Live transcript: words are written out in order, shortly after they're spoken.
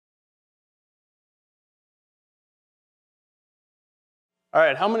All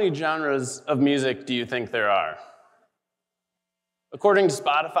right, how many genres of music do you think there are? According to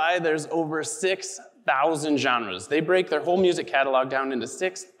Spotify, there's over 6,000 genres. They break their whole music catalog down into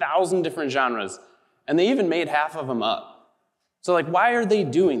 6,000 different genres, and they even made half of them up. So like, why are they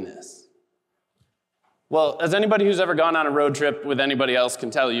doing this? Well, as anybody who's ever gone on a road trip with anybody else can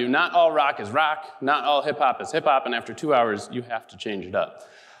tell you, not all rock is rock, not all hip-hop is hip-hop, and after 2 hours, you have to change it up.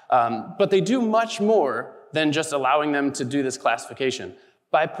 But they do much more than just allowing them to do this classification.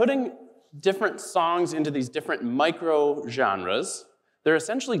 By putting different songs into these different micro-genres, they're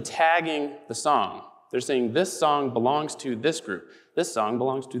essentially tagging the song. They're saying this song belongs to this group, this song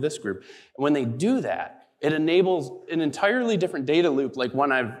belongs to this group. And when they do that, it enables an entirely different data loop like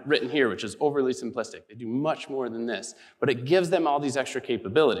one I've written here, which is overly simplistic. They do much more than this, but it gives them all these extra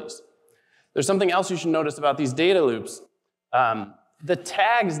capabilities. There's something else you should notice about these data loops. The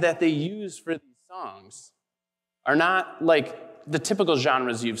tags that they use for these songs are not like the typical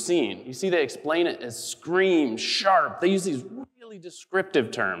genres you've seen. You see they explain it as scream, sharp. They use these really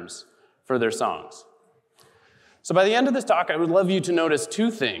descriptive terms for their songs. So by the end of this talk, I would love you to notice two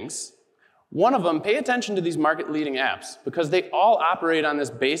things. One of them, pay attention to these market-leading apps, because they all operate on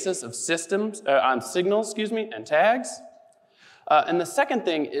this basis of systems, on signals, and tags. And the second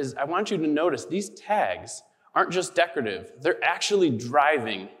thing is I want you to notice these tags aren't just decorative. They're actually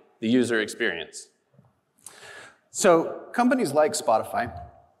driving the user experience. So companies like Spotify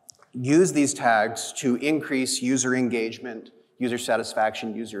use these tags to increase user engagement, user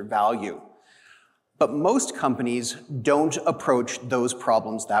satisfaction, user value. But most companies don't approach those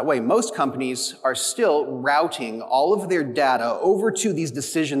problems that way. Most companies are still routing all of their data over to these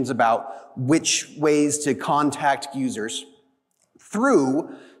decisions about which ways to contact users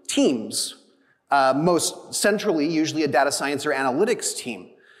through teams. Most centrally, usually a data science or analytics team.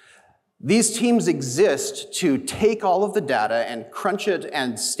 These teams exist to take all of the data and crunch it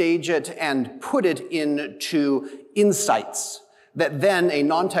and stage it and put it into insights that then a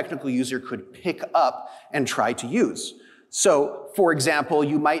non-technical user could pick up and try to use. So, for example,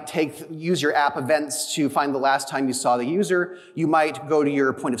 you might use your app events to find the last time you saw the user. You might go to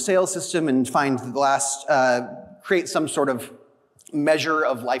your point of sale system and find the last, create some sort of measure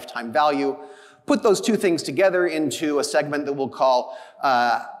of lifetime value. Put those two things together into a segment that we'll call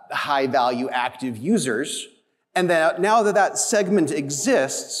high-value active users. And then now that that segment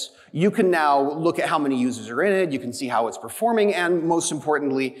exists, you can now look at how many users are in it, you can see how it's performing, and most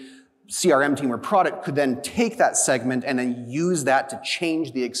importantly, CRM team or product could then take that segment and then use that to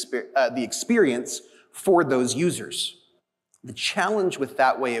change the experience for those users. The challenge with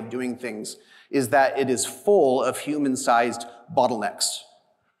that way of doing things is that it is full of human-sized bottlenecks.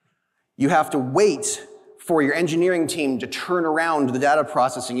 You have to wait for your engineering team to turn around the data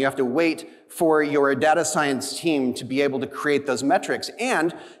processing. You have to wait for your data science team to be able to create those metrics.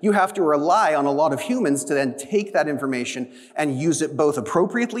 And you have to rely on a lot of humans to then take that information and use it both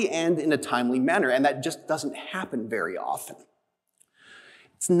appropriately and in a timely manner. And that just doesn't happen very often.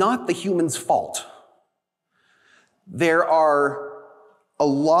 It's not the human's fault. There are a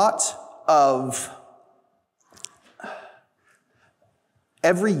lot of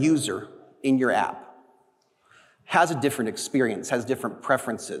every user in your app has a different experience, has different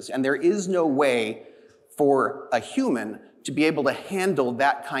preferences, and there is no way for a human to be able to handle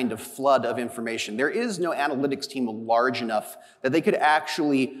that kind of flood of information. There is no analytics team large enough that they could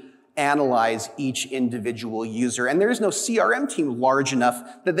actually analyze each individual user, and there is no CRM team large enough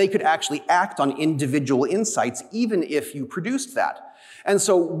that they could actually act on individual insights, even if you produced that. And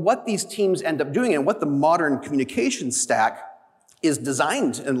so what these teams end up doing, and what the modern communication stack is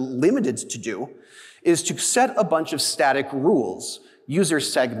designed and limited to do, is to set a bunch of static rules, user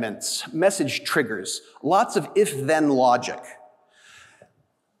segments, message triggers, lots of if-then logic.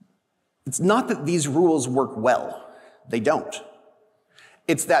 It's not that these rules work well. They don't.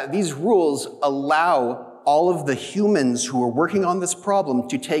 It's that these rules allow all of the humans who are working on this problem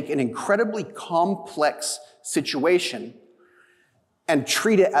to take an incredibly complex situation and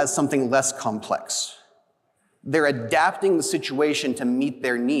treat it as something less complex. They're adapting the situation to meet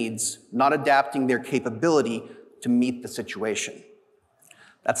their needs, not adapting their capability to meet the situation.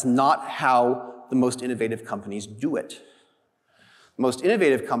 That's not how the most innovative companies do it. Most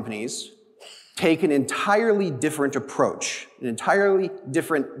innovative companies take an entirely different approach, an entirely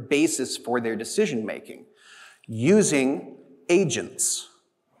different basis for their decision-making, using agents.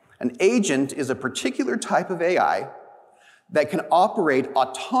 An agent is a particular type of AI that can operate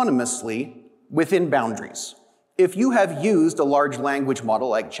autonomously within boundaries. If you have used a large language model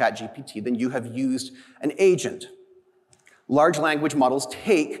like ChatGPT, then you have used an agent. Large language models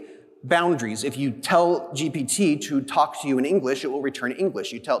take boundaries. If you tell GPT to talk to you in English, it will return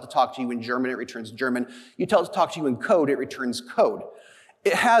English. You tell it to talk to you in German, it returns German. You tell it to talk to you in code, it returns code.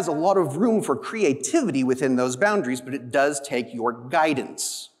 It has a lot of room for creativity within those boundaries, but it does take your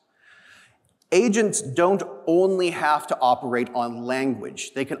guidance. Agents don't only have to operate on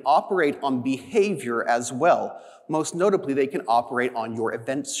language. They can operate on behavior as well. Most notably, they can operate on your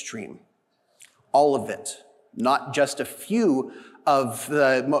event stream. All of it, not just a few of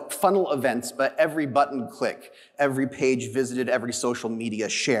the funnel events, but every button click, every page visited, every social media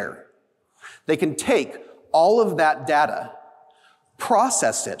share. They can take all of that data,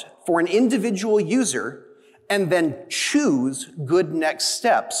 process it for an individual user, and then choose good next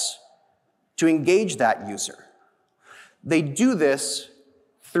steps to engage that user. They do this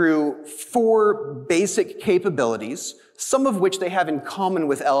through 4 basic capabilities, some of which they have in common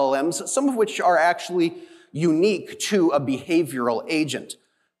with LLMs, some of which are actually unique to a behavioral agent.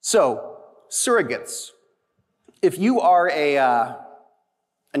 So, surrogates. If you are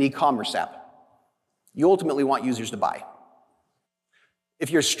an e-commerce app, you ultimately want users to buy. If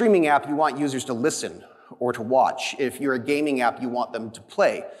you're a streaming app, you want users to listen or to watch. If you're a gaming app, you want them to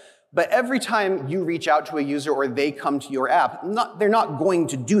play. But every time you reach out to a user or they come to your app, they're not going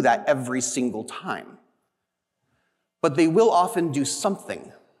to do that every single time. But they will often do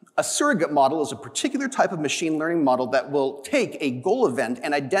something. A surrogate model is a particular type of machine learning model that will take a goal event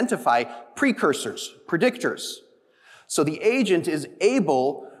and identify precursors, predictors. So the agent is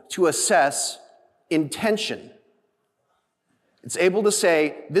able to assess intention. It's able to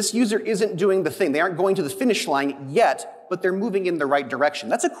say, this user isn't doing the thing. They aren't going to the finish line yet, but they're moving in the right direction.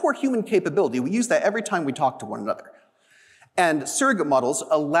 That's a core human capability. We use that every time we talk to one another. And surrogate models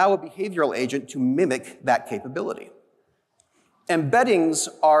allow a behavioral agent to mimic that capability. Embeddings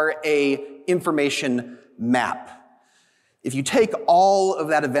are an information map. If you take all of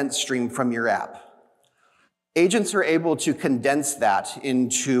that event stream from your app, agents are able to condense that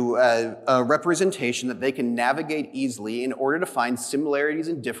into a representation that they can navigate easily in order to find similarities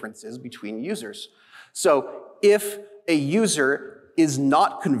and differences between users. So if a user is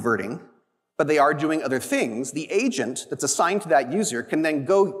not converting, but they are doing other things, the agent that's assigned to that user can then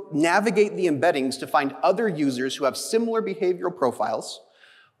go navigate the embeddings to find other users who have similar behavioral profiles,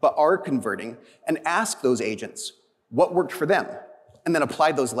 but are converting, and ask those agents what worked for them, and then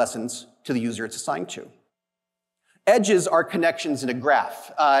apply those lessons to the user it's assigned to. Edges are connections in a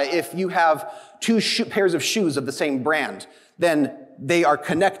graph. If you have 2 pairs of shoes of the same brand, then they are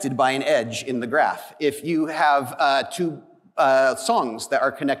connected by an edge in the graph. If you have 2 songs that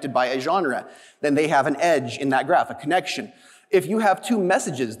are connected by a genre, then they have an edge in that graph, a connection. If you have 2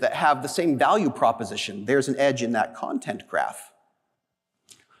 messages that have the same value proposition, there's an edge in that content graph.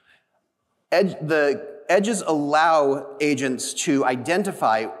 The edges allow agents to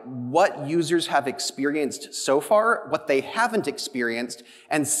identify what users have experienced so far, what they haven't experienced,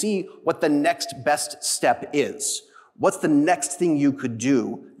 and see what the next best step is. What's the next thing you could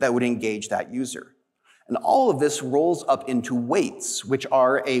do that would engage that user? And all of this rolls up into weights, which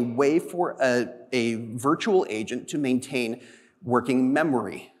are a way for a virtual agent to maintain working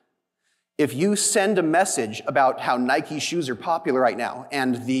memory. If you send a message about how Nike shoes are popular right now,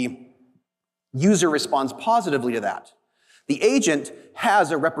 and the user responds positively to that, the agent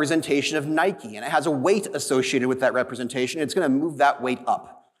has a representation of Nike, and it has a weight associated with that representation. It's going to move that weight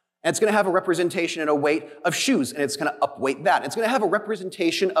up. And it's going to have a representation and a weight of shoes, and it's going to upweight that. It's going to have a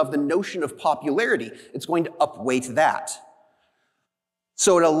representation of the notion of popularity. It's going to upweight that.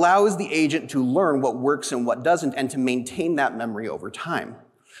 So it allows the agent to learn what works and what doesn't, and to maintain that memory over time.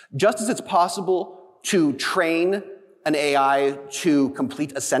 Just as it's possible to train an AI to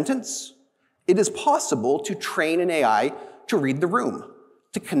complete a sentence, it is possible to train an AI to read the room,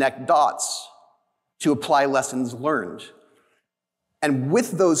 to connect dots, to apply lessons learned. And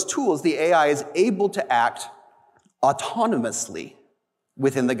with those tools, the AI is able to act autonomously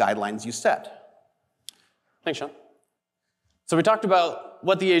within the guidelines you set. Thanks, Schaun. So we talked about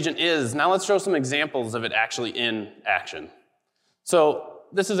what the agent is. Now let's show some examples of it actually in action. So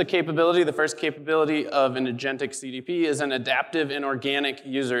this is a capability. The first capability of an agentic CDP is an adaptive and organic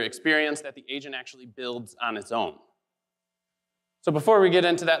user experience that the agent actually builds on its own. So before we get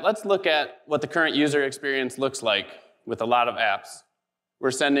into that, let's look at what the current user experience looks like with a lot of apps. We're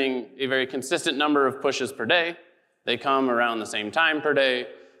sending a very consistent number of pushes per day. They come around the same time per day.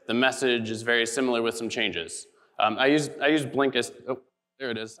 The message is very similar with some changes. I use Blinkist. Oh, there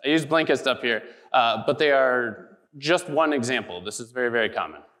it is. I use Blinkist up here, but they are just one example. This is very, very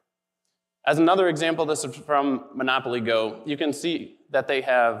common. As another example, this is from Monopoly Go. You can see that they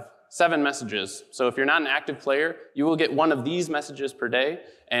have 7 messages. So if you're not an active player, you will get one of these messages per day,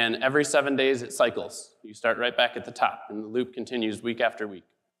 and every 7 days it cycles. You start right back at the top, and the loop continues week after week.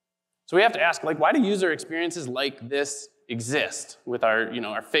 So we have to ask, like, why do user experiences like this exist with our,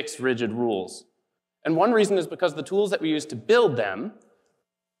 our fixed, rigid rules? And one reason is because the tools that we use to build them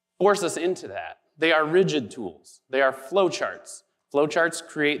force us into that. They are rigid tools. They are flowcharts. Flowcharts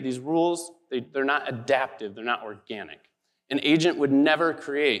create these rules. They're not adaptive. They're not organic. An agent would never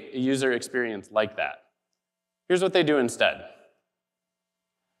create a user experience like that. Here's what they do instead.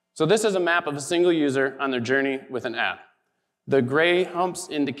 So this is a map of a single user on their journey with an app. The gray humps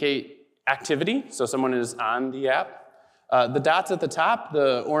indicate activity, so someone is on the app. The dots at the top,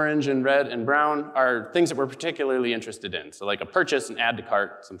 the orange and red and brown, are things that we're particularly interested in. So like a purchase, an add to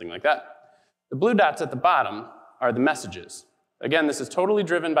cart, something like that. The blue dots at the bottom are the messages. Again, this is totally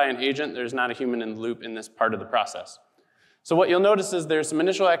driven by an agent. There's not a human in the loop in this part of the process. So what you'll notice is there's some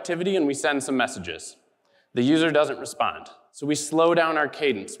initial activity and we send some messages. The user doesn't respond. So we slow down our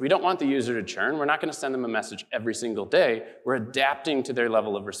cadence. We don't want the user to churn. We're not going to send them a message every single day. We're adapting to their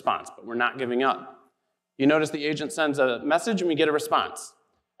level of response, but we're not giving up. You notice the agent sends a message and we get a response.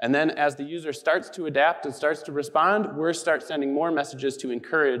 And then as the user starts to adapt and starts to respond, we'll start sending more messages to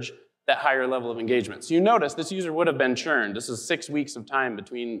encourage that higher level of engagement. So you notice this user would have been churned. This is 6 weeks of time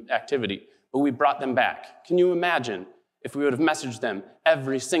between activity, but we brought them back. Can you imagine if we would have messaged them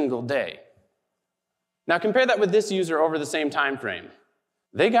every single day? Now compare that with this user over the same time frame.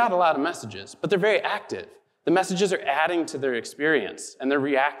 They got a lot of messages, but they're very active. The messages are adding to their experience and they're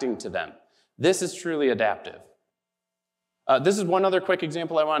reacting to them. This is truly adaptive. This is one other quick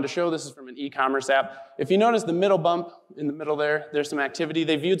example I wanted to show. This is from an e-commerce app. If you notice the middle bump in the middle there, there's some activity.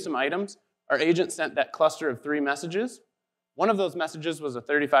 They viewed some items. Our agent sent that cluster of 3 messages. One of those messages was a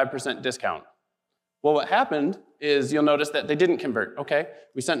 35% discount. Well, what happened is you'll notice that they didn't convert. Okay,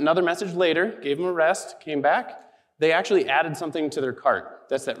 we sent another message later, gave them a rest, came back. They actually added something to their cart.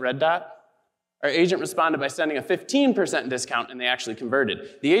 That's that red dot. Our agent responded by sending a 15% discount, and they actually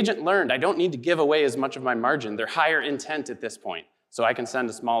converted. The agent learned, I don't need to give away as much of my margin. They're higher intent at this point, so I can send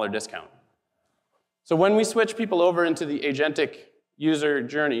a smaller discount. So when we switch people over into the agentic user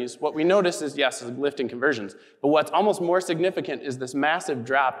journeys, what we notice is, yes, a lift in conversions, but what's almost more significant is this massive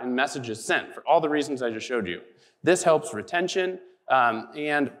drop in messages sent for all the reasons I just showed you. This helps retention,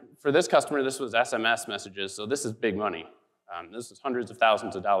 and for this customer, this was SMS messages, so this is big money. This is hundreds of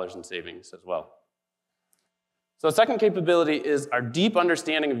thousands of dollars in savings as well. So the second capability is our deep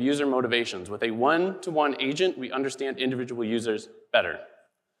understanding of user motivations. With a one-to-one agent, we understand individual users better.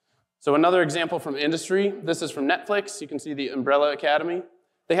 So another example from industry, this is from Netflix. You can see the Umbrella Academy.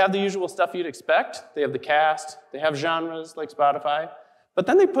 They have the usual stuff you'd expect. They have the cast, they have genres like Spotify, but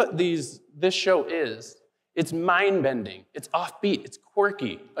then they put this show is. It's mind-bending, it's offbeat, it's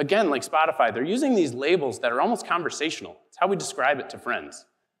quirky. Again, like Spotify, they're using these labels that are almost conversational. It's how we describe it to friends.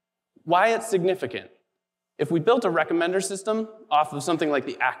 Why it's significant? If we built a recommender system off of something like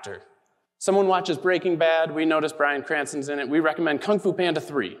The Actor, someone watches Breaking Bad, we notice Bryan Cranston's in it, we recommend Kung Fu Panda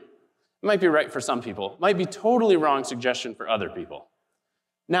 3. It might be right for some people, might be totally wrong suggestion for other people.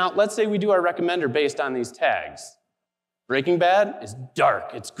 Now, let's say we do our recommender based on these tags. Breaking Bad is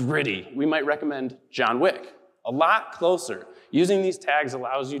dark, it's gritty. We might recommend John Wick. A lot closer. Using these tags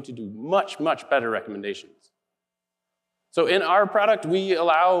allows you to do much, much better recommendations. So in our product, we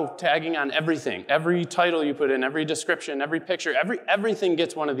allow tagging on everything. Every title you put in, every description, every picture, everything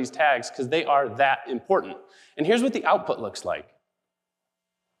gets one of these tags because they are that important. And here's what the output looks like.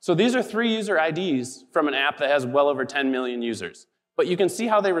 So these are 3 user IDs from an app that has well over 10 million users. But you can see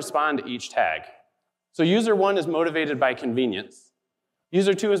how they respond to each tag. So user 1 is motivated by convenience.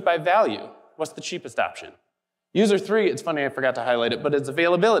 User 2 is by value. What's the cheapest option? User 3, it's funny I forgot to highlight it, but it's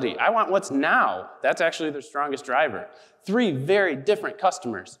availability. I want what's now. That's actually their strongest driver. 3 very different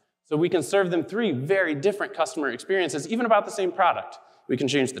customers. So we can serve them 3 very different customer experiences, even about the same product. We can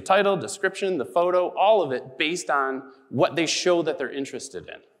change the title, description, the photo, all of it based on what they show that they're interested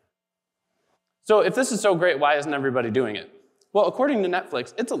in. So if this is so great, why isn't everybody doing it? Well, according to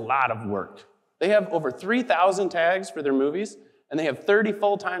Netflix, it's a lot of work. They have over 3,000 tags for their movies, and they have 30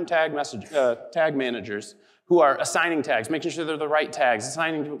 full-time tag managers who are assigning tags, making sure they're the right tags,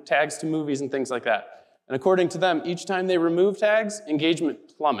 assigning tags to movies and things like that. And according to them, each time they remove tags,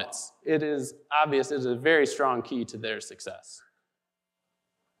 engagement plummets. It is obvious, it is a very strong key to their success.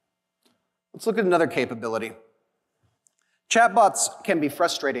 Let's look at another capability. Chatbots can be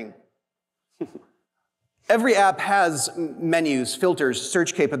frustrating. Every app has menus, filters,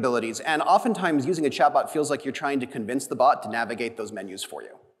 search capabilities, and oftentimes using a chatbot feels like you're trying to convince the bot to navigate those menus for you.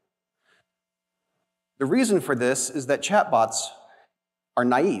 The reason for this is that chatbots are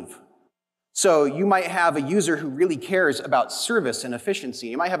naive. So you might have a user who really cares about service and efficiency.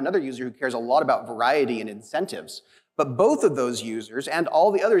 You might have another user who cares a lot about variety and incentives. But both of those users and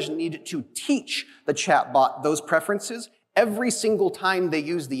all the others need to teach the chatbot those preferences every single time they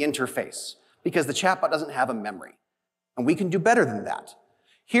use the interface, because the chatbot doesn't have a memory. And we can do better than that.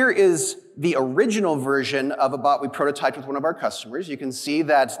 Here is the original version of a bot we prototyped with one of our customers. You can see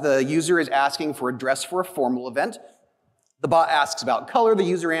that the user is asking for a dress for a formal event. The bot asks about color, the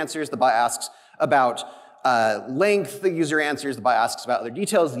user answers. The bot asks about length, the user answers. The bot asks about other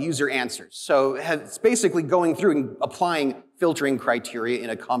details, the user answers. So it's basically going through and applying filtering criteria in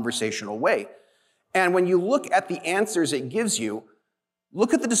a conversational way. And when you look at the answers it gives you,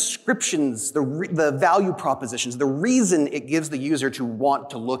 look at the descriptions, the value propositions, the reason it gives the user to want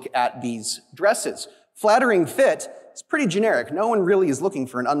to look at these dresses. Flattering fit is pretty generic. No one really is looking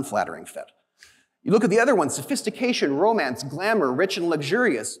for an unflattering fit. You look at the other ones, sophistication, romance, glamour, rich and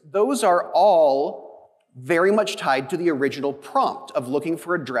luxurious. Those are all very much tied to the original prompt of looking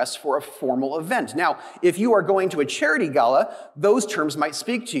for a dress for a formal event. Now, if you are going to a charity gala, those terms might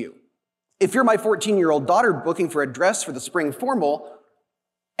speak to you. If you're my 14-year-old daughter looking for a dress for the spring formal,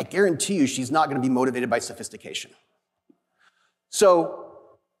 I guarantee you she's not going to be motivated by sophistication. So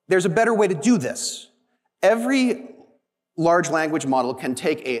there's a better way to do this. Every large language model can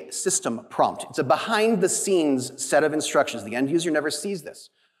take a system prompt. It's a behind-the-scenes set of instructions. The end user never sees this.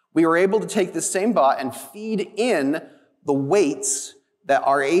 We were able to take this same bot and feed in the weights that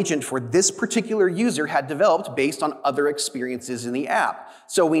our agent for this particular user had developed based on other experiences in the app.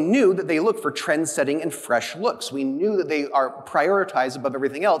 So we knew that they look for trend-setting and fresh looks. We knew that they are prioritized above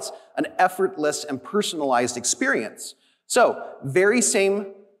everything else, an effortless and personalized experience. So very same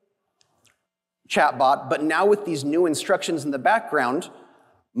chatbot, but now with these new instructions in the background,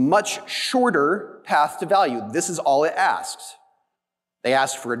 much shorter path to value. This is all it asked. They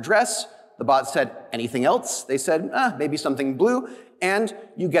asked for a dress. The bot said, anything else? They said, maybe something blue, and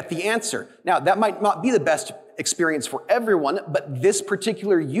you get the answer. Now, that might not be the best experience for everyone, but this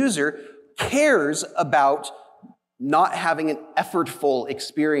particular user cares about not having an effortful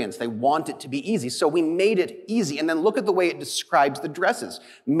experience. They want it to be easy, so we made it easy. And then look at the way it describes the dresses.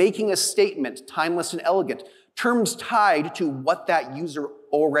 Making a statement, timeless and elegant, terms tied to what that user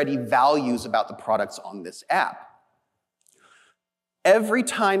already values about the products on this app. Every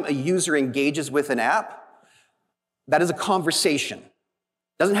time a user engages with an app, that is a conversation.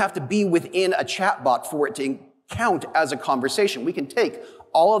 It doesn't have to be within a chatbot for it to count as a conversation. We can take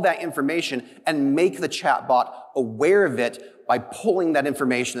all of that information and make the chatbot aware of it by pulling that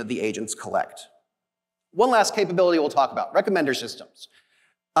information that the agents collect. One last capability we'll talk about, recommender systems.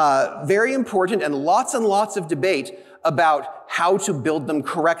 Very important and lots of debate about how to build them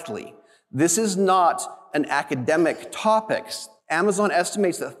correctly. This is not an academic topic. Amazon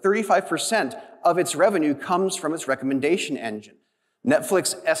estimates that 35% of its revenue comes from its recommendation engine.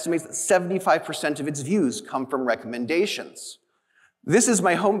 Netflix estimates that 75% of its views come from recommendations. This is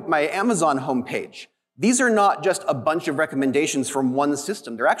my Amazon homepage. These are not just a bunch of recommendations from one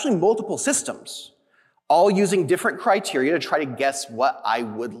system. They're actually multiple systems, all using different criteria to try to guess what I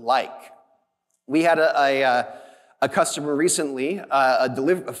would like. We had a customer recently,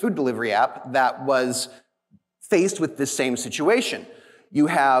 a food delivery app that was faced with this same situation. You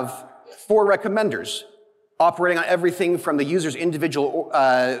have 4 recommenders operating on everything from the user's individual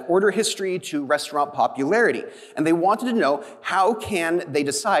order history to restaurant popularity. And they wanted to know, how can they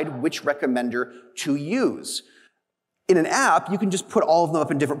decide which recommender to use? In an app, you can just put all of them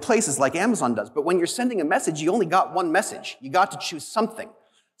up in different places like Amazon does. But when you're sending a message, you only got one message. You got to choose something.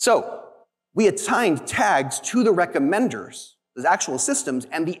 So we assigned tags to the recommenders, the actual systems,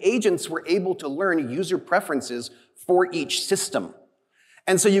 and the agents were able to learn user preferences for each system.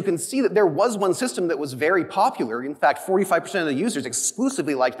 And so you can see that there was one system that was very popular. In fact, 45% of the users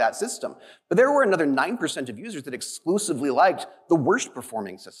exclusively liked that system. But there were another 9% of users that exclusively liked the worst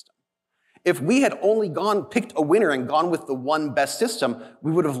performing system. If we had only picked a winner and gone with the one best system,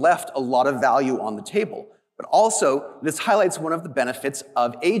 we would have left a lot of value on the table. But also, this highlights one of the benefits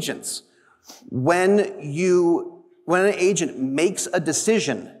of agents. When an agent makes a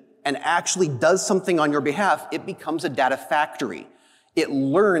decision and actually does something on your behalf, it becomes a data factory. It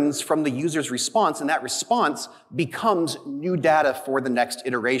learns from the user's response, and that response becomes new data for the next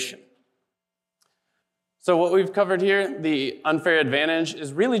iteration. So what we've covered here, the unfair advantage,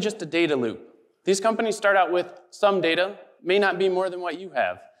 is really just a data loop. These companies start out with some data, may not be more than what you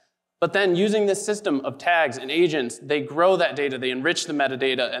have. But then using this system of tags and agents, they grow that data, they enrich the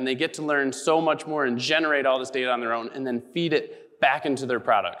metadata, and they get to learn so much more and generate all this data on their own and then feed it back into their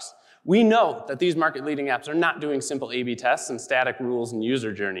products. We know that these market-leading apps are not doing simple A/B tests and static rules and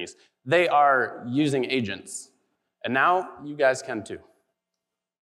user journeys. They are using agents. And now you guys can too.